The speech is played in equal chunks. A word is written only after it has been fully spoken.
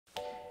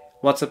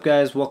What's up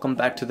guys, welcome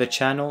back to the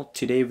channel.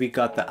 Today we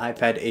got the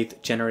iPad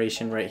 8th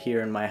generation right here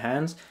in my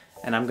hands,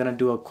 and I'm gonna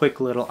do a quick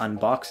little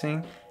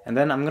unboxing, and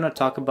then I'm gonna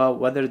talk about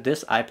whether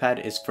this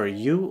iPad is for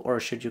you or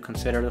should you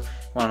consider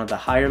one of the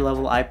higher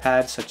level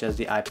iPads such as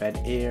the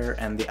iPad Air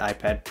and the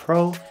iPad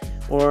Pro,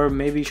 or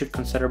maybe you should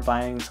consider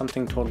buying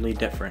something totally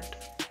different.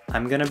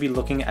 I'm gonna be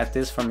looking at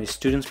this from a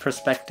student's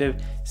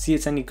perspective, see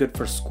it's any good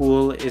for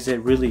school, is it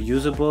really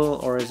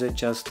usable, or is it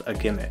just a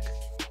gimmick?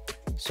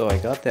 So I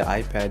got the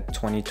iPad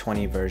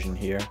 2020 version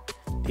here,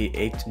 the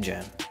 8th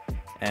gen,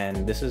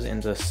 and this is in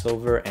the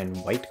silver and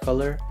white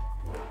color,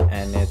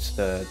 and it's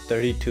the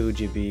 32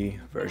 GB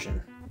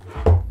version.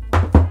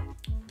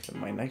 Get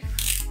my knife.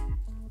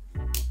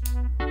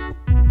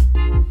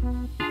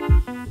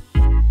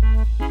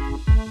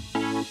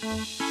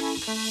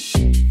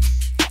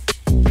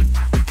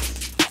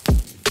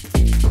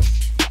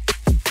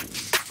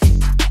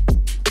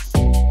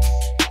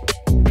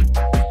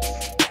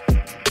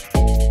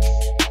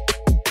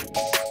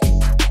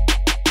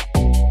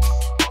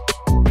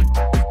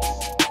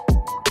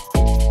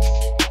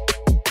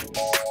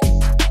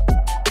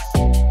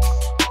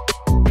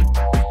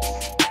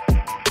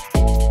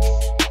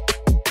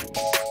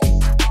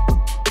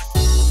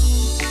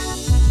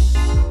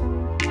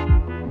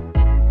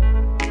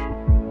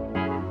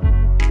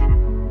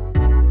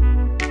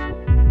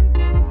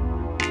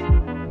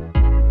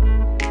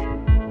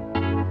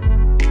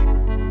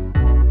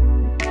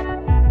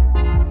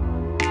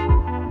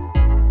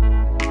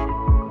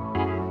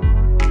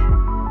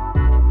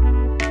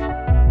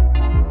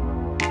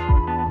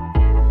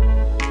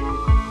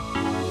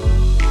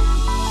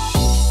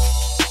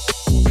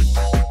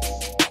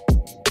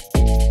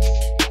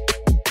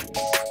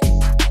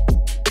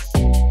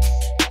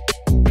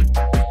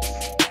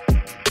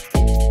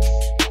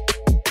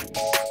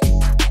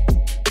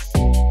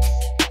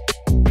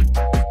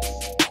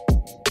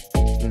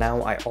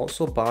 Now I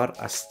also bought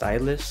a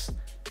stylus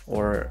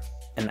or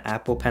an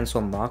Apple Pencil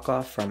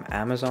knockoff from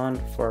Amazon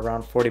for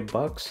around 40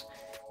 bucks.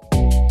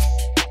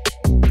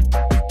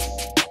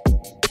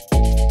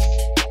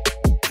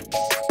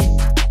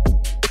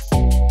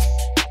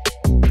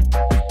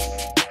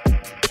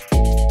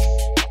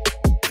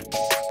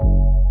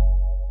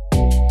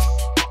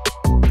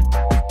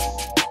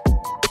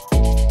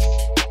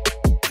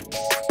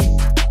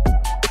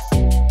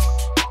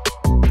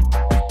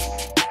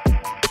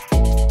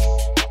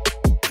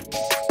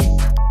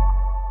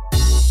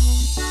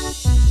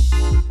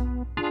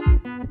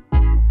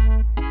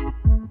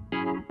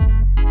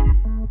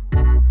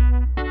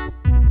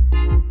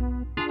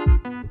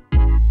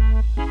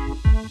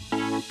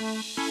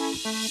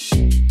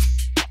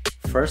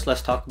 First,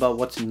 let's talk about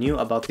what's new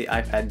about the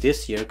iPad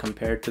this year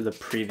compared to the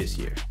previous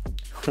year.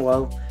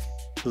 Well,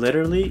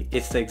 literally,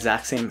 it's the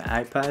exact same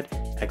iPad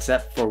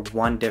except for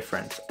one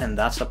difference, and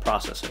that's the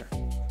processor.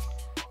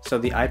 So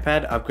the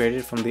iPad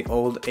upgraded from the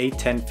old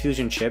A10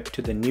 Fusion chip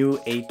to the new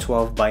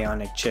A12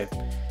 Bionic chip.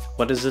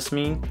 What does this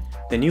mean?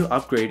 The new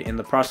upgrade in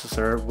the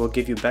processor will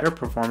give you better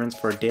performance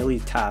for daily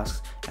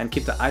tasks and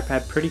keep the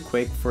iPad pretty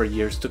quick for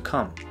years to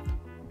come.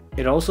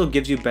 It also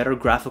gives you better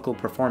graphical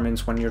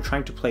performance when you're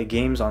trying to play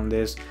games on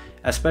this,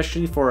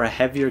 especially for a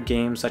heavier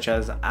game such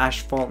as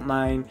Asphalt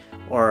 9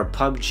 or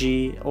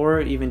PUBG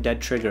or even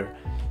Dead Trigger.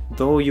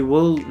 Though you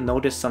will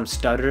notice some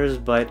stutters,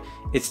 but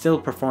it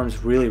still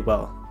performs really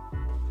well.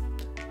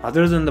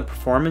 Other than the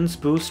performance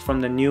boost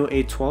from the new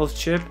A12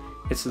 chip,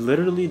 it's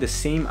literally the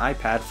same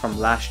iPad from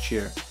last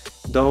year,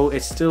 though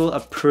it's still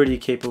a pretty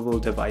capable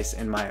device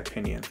in my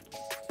opinion.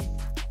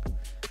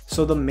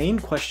 So the main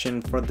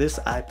question for this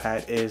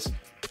iPad is,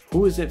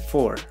 who is it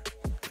for?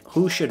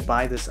 Who should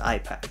buy this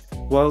iPad?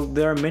 Well,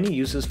 there are many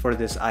uses for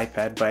this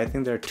iPad, but I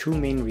think there are two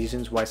main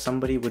reasons why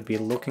somebody would be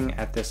looking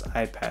at this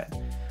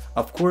iPad.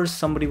 Of course,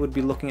 somebody would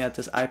be looking at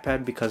this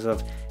iPad because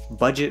of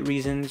budget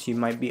reasons. You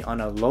might be on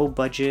a low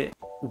budget.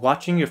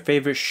 Watching your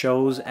favorite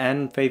shows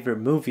and favorite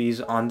movies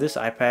on this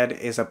iPad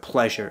is a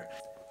pleasure.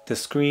 The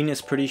screen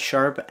is pretty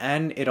sharp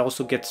and it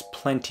also gets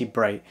plenty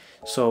bright.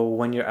 So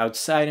when you're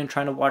outside and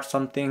trying to watch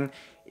something,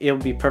 it'll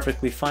be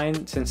perfectly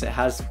fine since it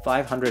has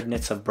 500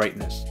 nits of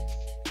brightness.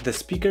 The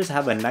speakers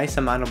have a nice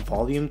amount of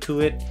volume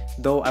to it,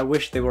 though I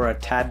wish they were a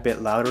tad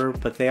bit louder,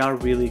 but they are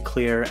really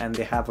clear and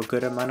they have a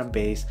good amount of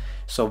bass,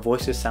 so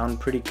voices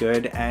sound pretty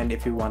good, and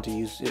if you want to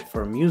use it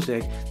for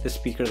music, the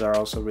speakers are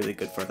also really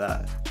good for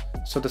that.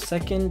 So the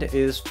second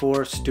is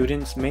for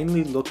students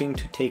mainly looking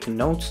to take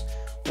notes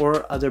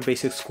or other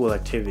basic school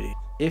activity.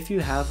 If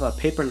you have a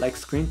paper-like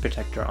screen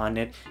protector on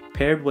it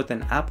paired with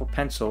an Apple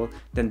Pencil,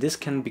 then this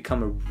can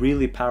become a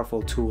really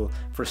powerful tool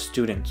for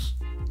students.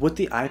 With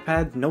the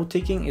iPad,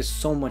 note-taking is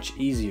so much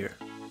easier.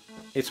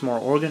 It's more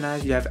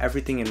organized, you have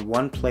everything in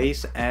one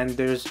place, and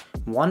there's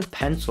one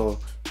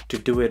pencil to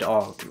do it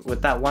all.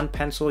 With that one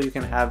pencil, you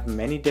can have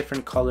many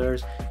different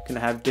colors, you can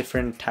have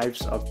different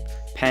types of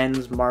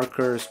pens,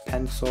 markers,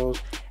 pencils,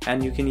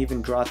 and you can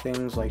even draw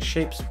things like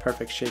shapes,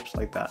 perfect shapes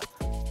like that.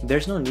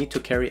 There's no need to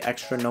carry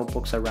extra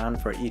notebooks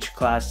around for each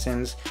class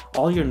since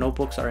all your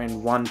notebooks are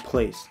in one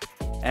place.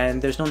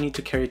 And there's no need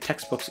to carry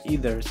textbooks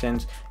either,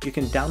 since you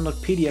can download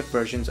PDF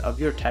versions of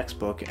your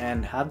textbook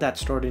and have that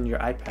stored in your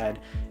iPad,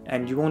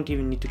 and you won't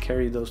even need to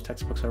carry those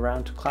textbooks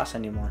around to class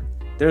anymore.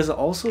 There's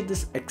also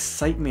this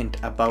excitement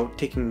about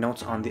taking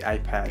notes on the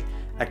iPad.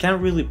 I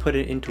can't really put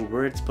it into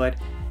words, but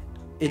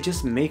it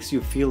just makes you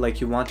feel like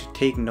you want to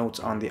take notes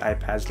on the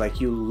iPads, like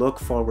you look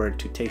forward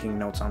to taking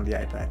notes on the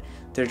iPad.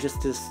 There's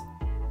just this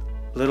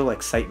little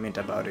excitement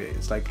about it.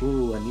 It's like,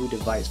 ooh, a new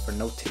device for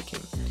note taking.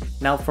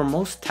 Now, for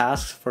most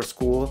tasks for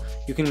school,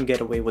 you can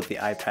get away with the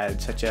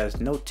iPad, such as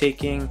note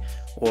taking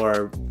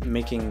or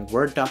making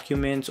Word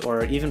documents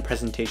or even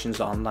presentations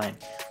online.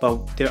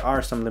 But there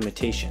are some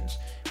limitations.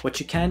 What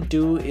you can't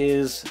do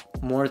is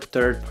more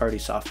third-party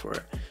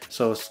software.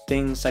 So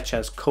things such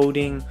as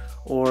coding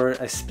or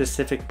a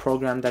specific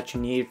program that you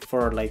need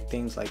for like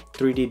things like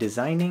 3D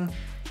designing,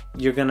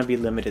 you're gonna be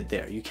limited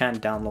there. You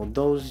can't download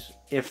those.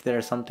 If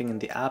there's something in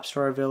the App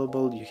Store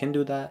available, you can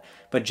do that.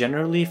 But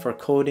generally for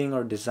coding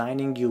or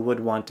designing, you would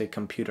want a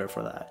computer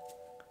for that.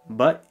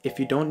 But if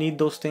you don't need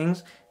those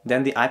things,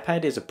 then the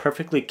iPad is a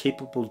perfectly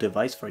capable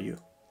device for you.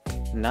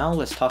 Now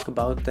let's talk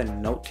about the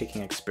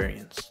note-taking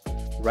experience.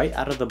 Right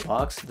out of the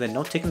box, the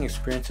note-taking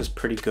experience is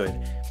pretty good,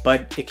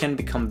 but it can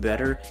become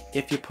better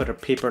if you put a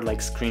paper-like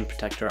screen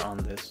protector on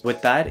this.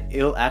 With that,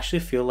 it'll actually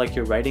feel like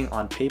you're writing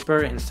on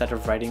paper instead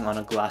of writing on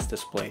a glass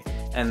display,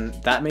 and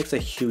that makes a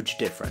huge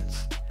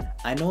difference.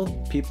 I know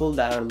people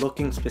that are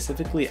looking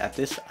specifically at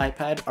this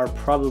iPad are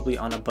probably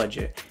on a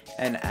budget,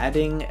 and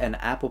adding an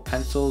Apple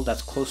Pencil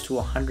that's close to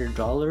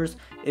 $100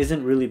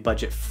 isn't really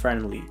budget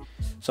friendly.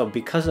 So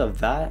because of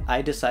that,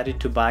 I decided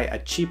to buy a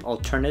cheap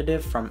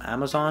alternative from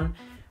Amazon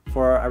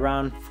for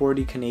around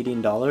 40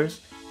 Canadian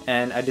dollars,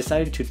 and I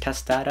decided to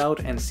test that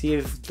out and see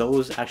if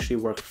those actually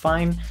work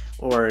fine,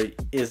 or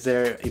is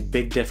there a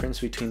big difference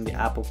between the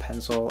Apple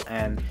Pencil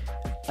and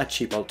a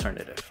cheap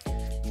alternative.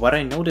 What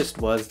I noticed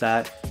was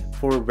that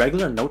for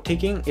regular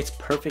note-taking, it's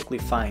perfectly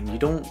fine. You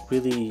don't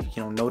really,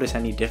 notice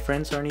any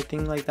difference or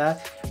anything like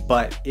that.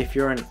 But if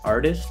you're an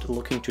artist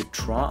looking to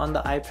draw on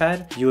the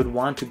iPad, you would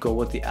want to go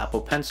with the Apple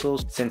Pencil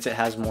since it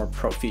has more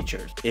pro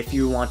features. If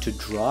you want to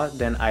draw,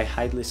 then I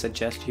highly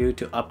suggest you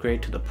to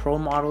upgrade to the Pro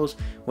models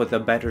with a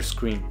better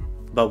screen.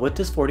 But with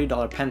this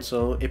 $40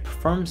 pencil, it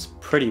performs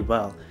pretty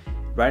well.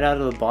 Right out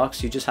of the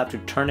box, you just have to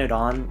turn it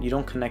on. You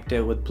don't connect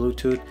it with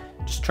Bluetooth.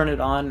 Just turn it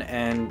on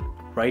and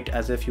write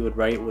as if you would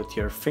write with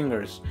your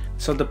fingers.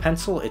 So the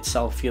pencil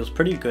itself feels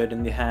pretty good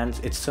in the hands.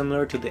 It's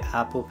similar to the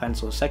Apple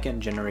Pencil 2nd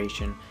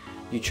generation.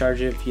 You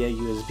charge it via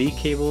USB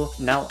cable.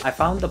 Now, I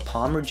found the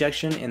palm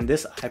rejection in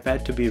this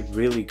iPad to be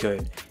really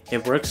good.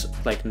 It works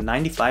like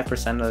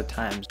 95% of the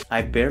times.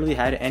 I barely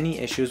had any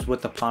issues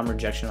with the palm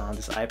rejection on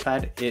this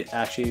iPad. It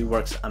actually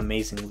works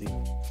amazingly.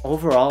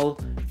 Overall,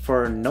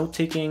 for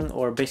note-taking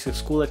or basic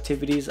school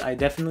activities, I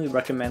definitely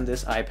recommend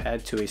this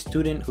iPad to a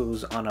student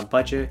who's on a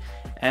budget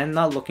and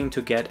not looking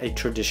to get a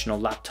traditional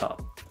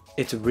laptop.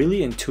 It's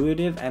really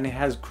intuitive and it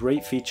has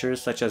great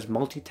features such as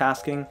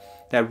multitasking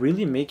that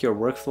really make your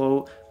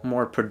workflow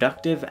more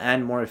productive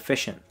and more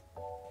efficient.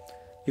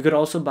 You could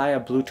also buy a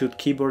Bluetooth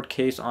keyboard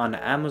case on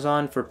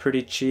Amazon for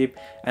pretty cheap,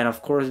 and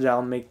of course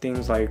that'll make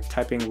things like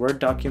typing Word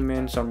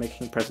documents or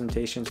making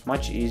presentations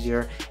much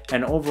easier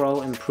and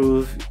overall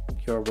improve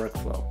your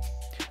workflow.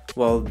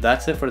 Well,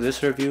 that's it for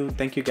this review.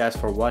 Thank you guys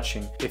for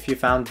watching. If you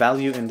found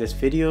value in this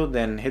video,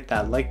 then hit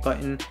that like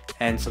button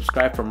and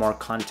subscribe for more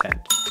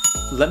content.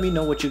 Let me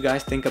know what you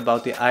guys think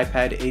about the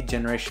iPad 8th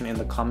generation in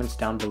the comments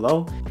down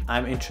below.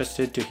 I'm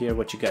interested to hear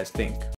what you guys think.